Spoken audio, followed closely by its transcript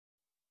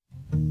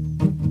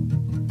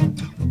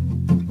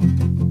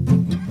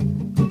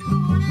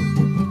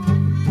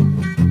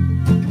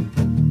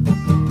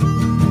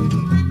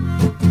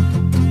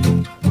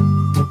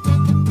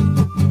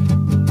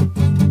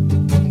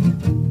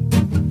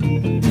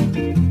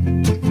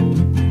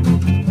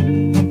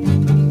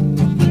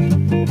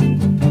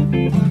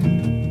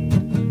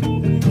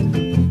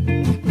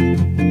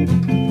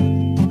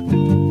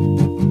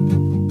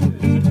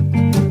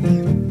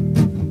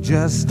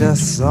just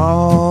a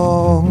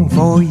song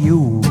for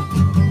you,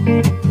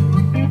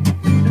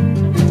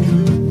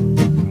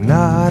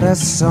 not a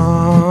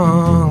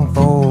song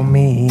for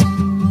me.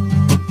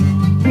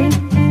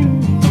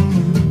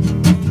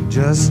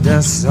 Just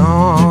a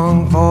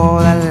song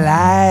for the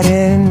light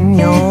in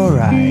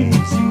your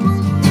eyes,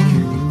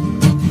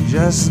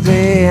 just the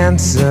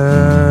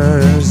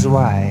answers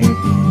why.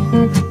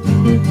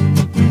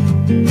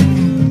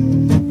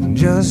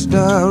 Just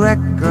a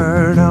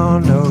record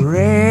on the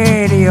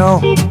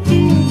radio,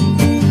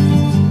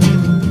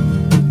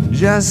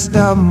 just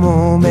a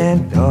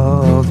moment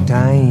of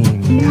time.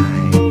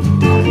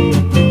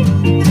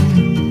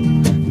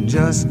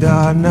 Just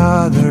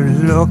another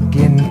look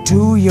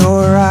into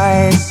your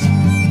eyes,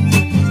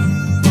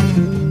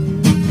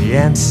 the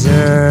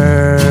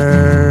answer's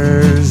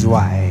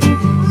why.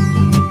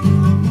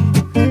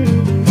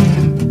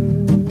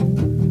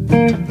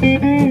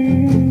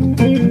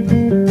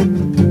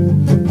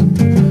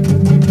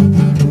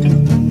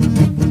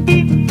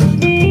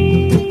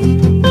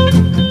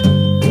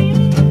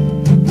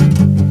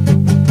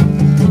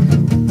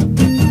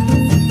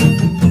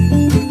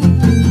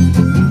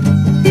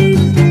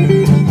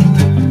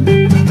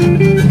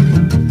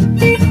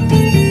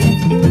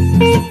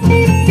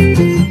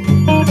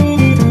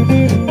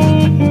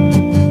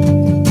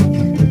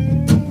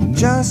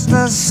 Just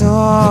a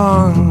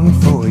song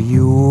for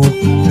you,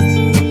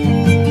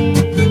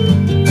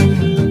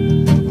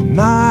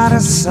 not a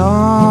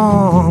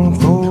song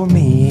for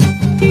me.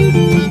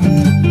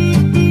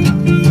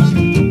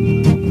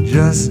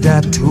 Just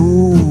a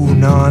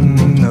tune on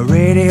the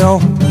radio,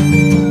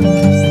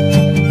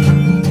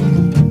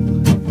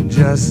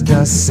 just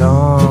a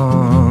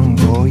song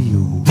for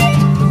you.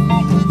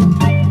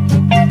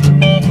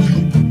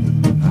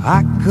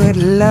 I could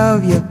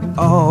love you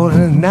all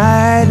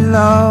night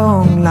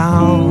long,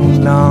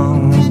 long,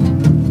 long.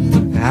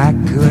 I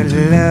could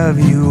love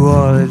you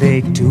all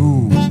day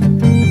too,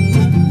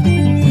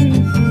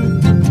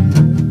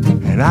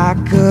 and I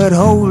could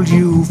hold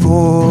you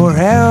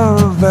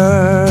forever,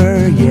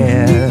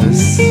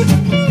 yes.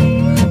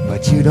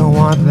 But you don't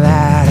want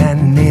that,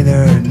 and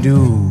neither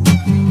do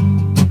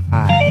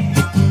I.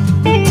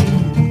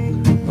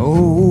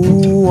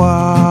 Oh,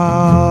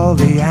 all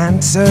the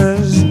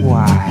answers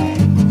why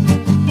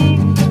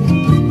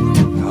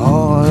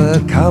all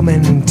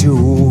coming to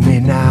me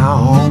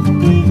now.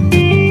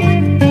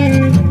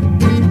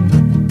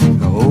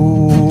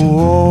 Oh,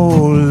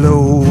 all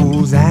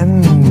those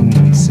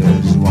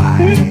answers why,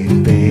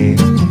 babe.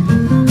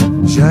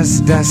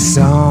 Just a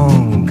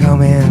song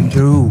coming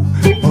through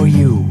for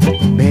you,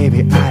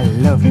 baby. I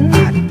love you,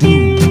 I do.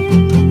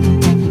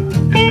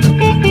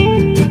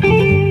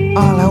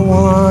 All I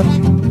want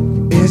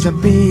is to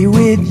be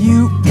with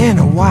you in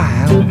a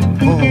while,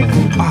 oh,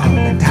 all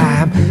the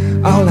time.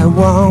 All I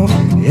want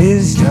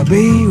is to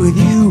be with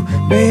you,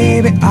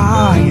 baby.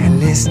 Are you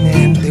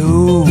listening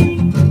to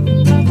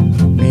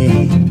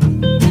me?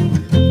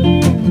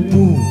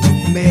 Ooh,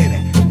 baby,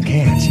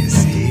 can't you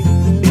see?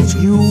 It's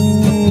you,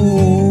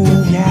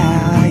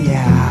 yeah,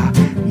 yeah,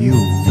 you,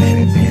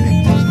 baby, baby.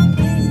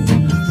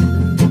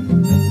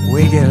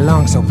 We get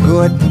along so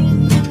good,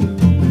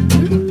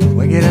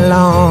 we get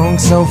along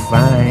so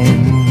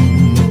fine.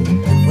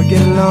 We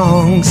get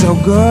along so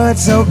good,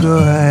 so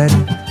good.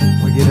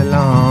 We get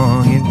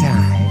along in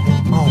time.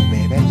 Oh,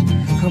 baby,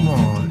 come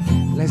on,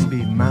 let's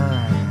be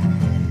mine.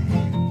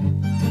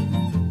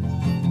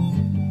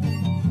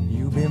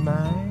 You be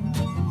mine,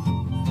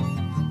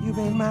 you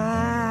be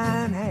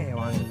mine. Hey, I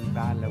want a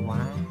bottle of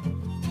wine.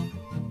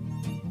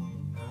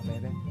 Oh,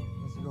 baby,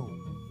 let's go.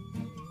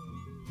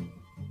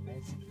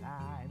 Let's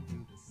fly into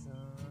the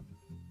sun.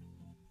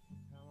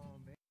 Come on,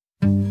 baby.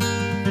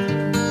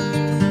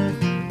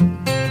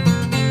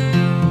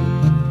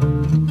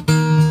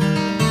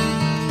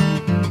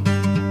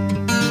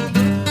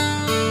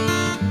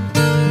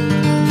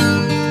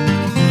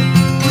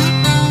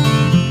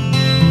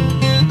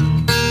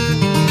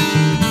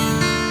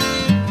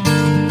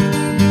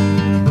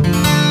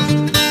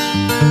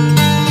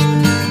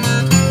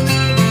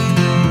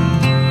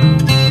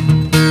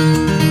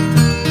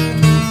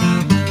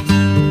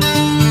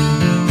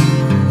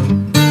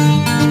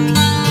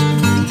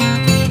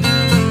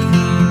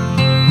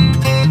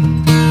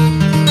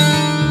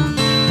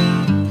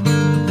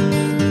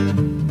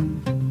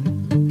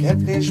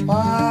 Catfish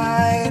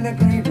pie in a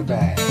gravy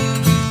bag.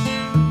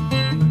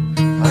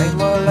 I'm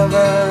a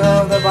lover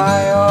of the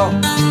Bayou.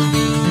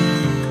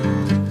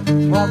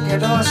 Walk your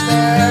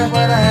doorstep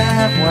with a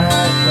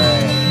half-wide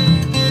bag.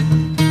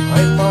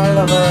 I'm a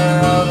lover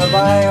of the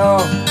Bayou.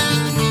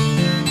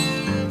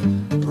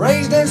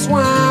 Raised in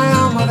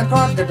swine with a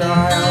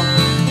crocodile.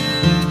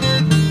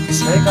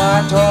 Snake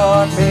eye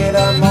taught me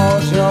the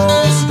mojo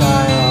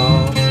style.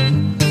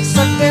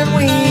 Suck that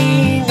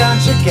wing,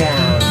 don't you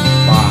can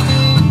buy.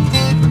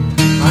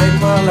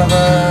 I'm a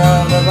lover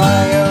of the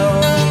Bayou.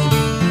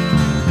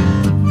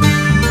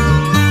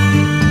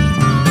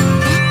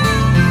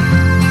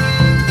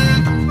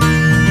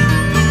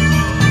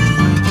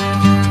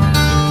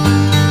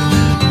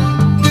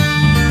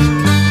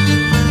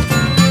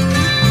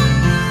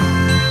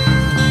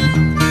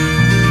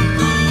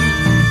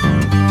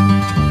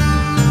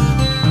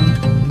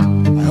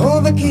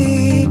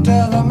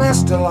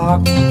 master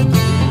lock. I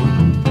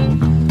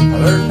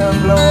learned to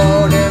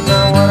float in the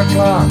water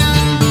clock.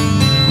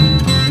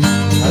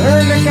 I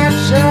learned to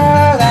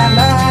capture that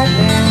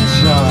lightning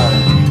shot.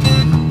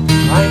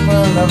 I'm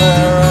a lover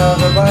of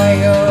the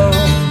bayou.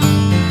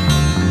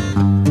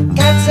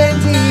 Cats and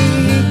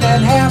teeth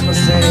and half a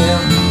sail.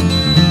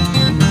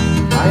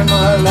 I'm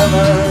a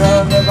lover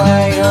of the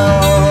bayou.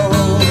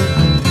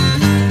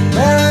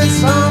 Wearing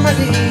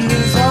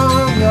somebody's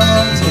on your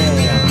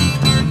tail.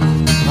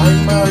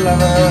 I'm a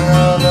lover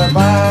of the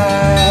bayou.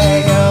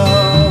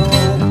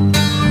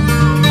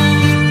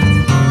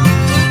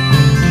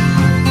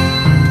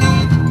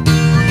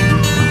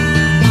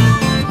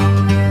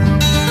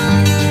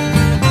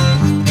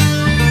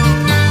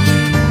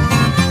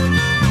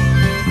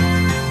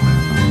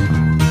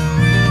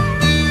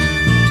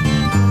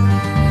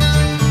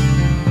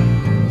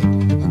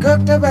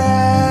 Cooked a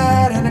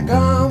bat in a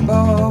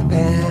gumbo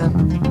pan,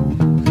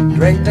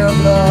 drank the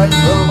blood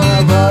from a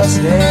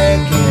rusted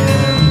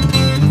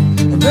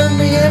can, and turned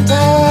me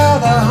into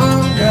the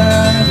hunger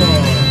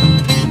man.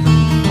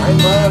 I'm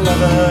a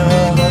lover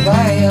of the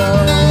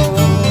bayou.